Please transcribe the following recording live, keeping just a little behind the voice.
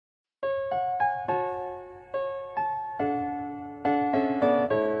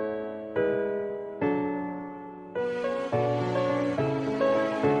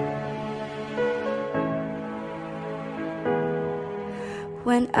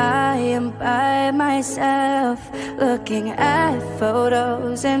I am by myself, looking at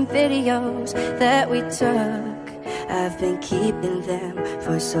photos and videos that we took. I've been keeping them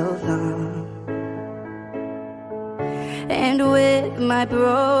for so long. And with my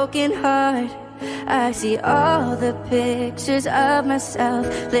broken heart, I see all the pictures of myself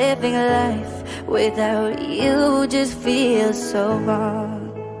living life without you just feels so wrong.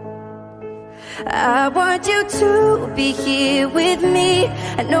 I want you to be here with me.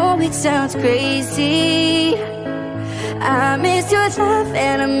 I know it sounds crazy. I miss your love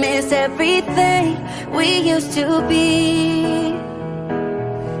and I miss everything we used to be.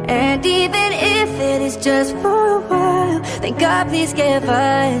 And even if it is just for a while, then God please give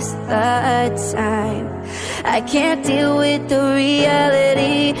us the time. I can't deal with the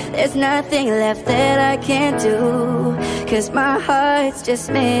reality. There's nothing left that I can't do, 'cause my heart's just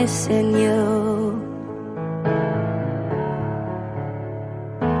missing you.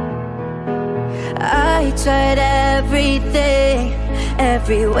 I tried everything,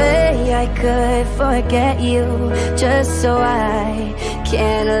 every way I could forget you, just so I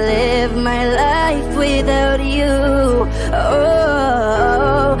can live my life without you.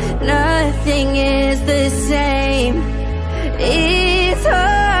 Oh, nothing is the same. It's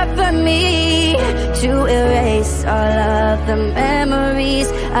hard for me to erase all of the memories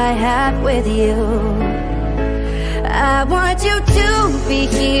I have with you. I want you to be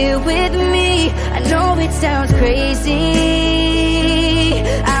here with me. I know it sounds crazy.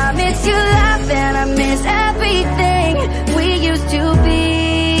 I miss your laugh and I miss everything we used to be.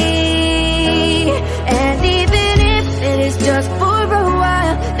 And even if it is just for a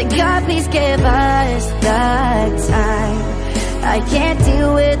while, then God please give us the time. I can't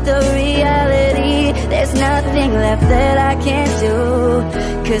deal with the reality. There's nothing left that I can't do,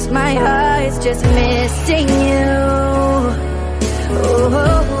 'cause my heart's just missing you. Oh,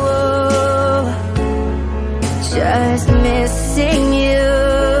 oh, oh. Just missing you.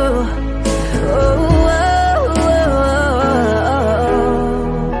 Oh, oh, oh.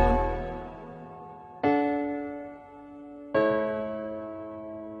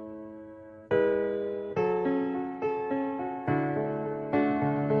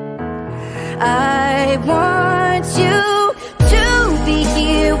 I want you to be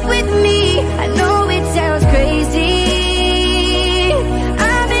here with me. I know it sounds crazy.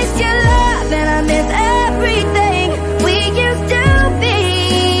 I miss your love and I miss everything we used to be.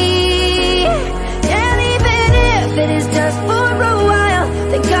 And even if it is just for a while,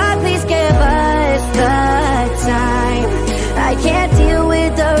 then God please give us the time. I can't deal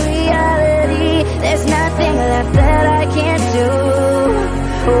with the reality. There's nothing left that I can't do.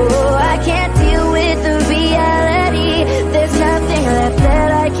 Oh, I can't deal with the reality. There's nothing left that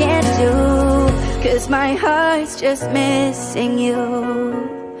I can't do, 'cause my heart's just missing you.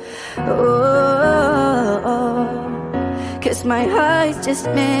 Oh, 'cause my heart's just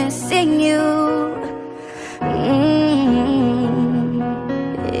missing you.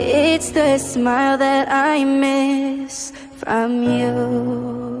 It's the smile that I miss from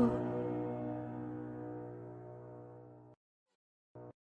you.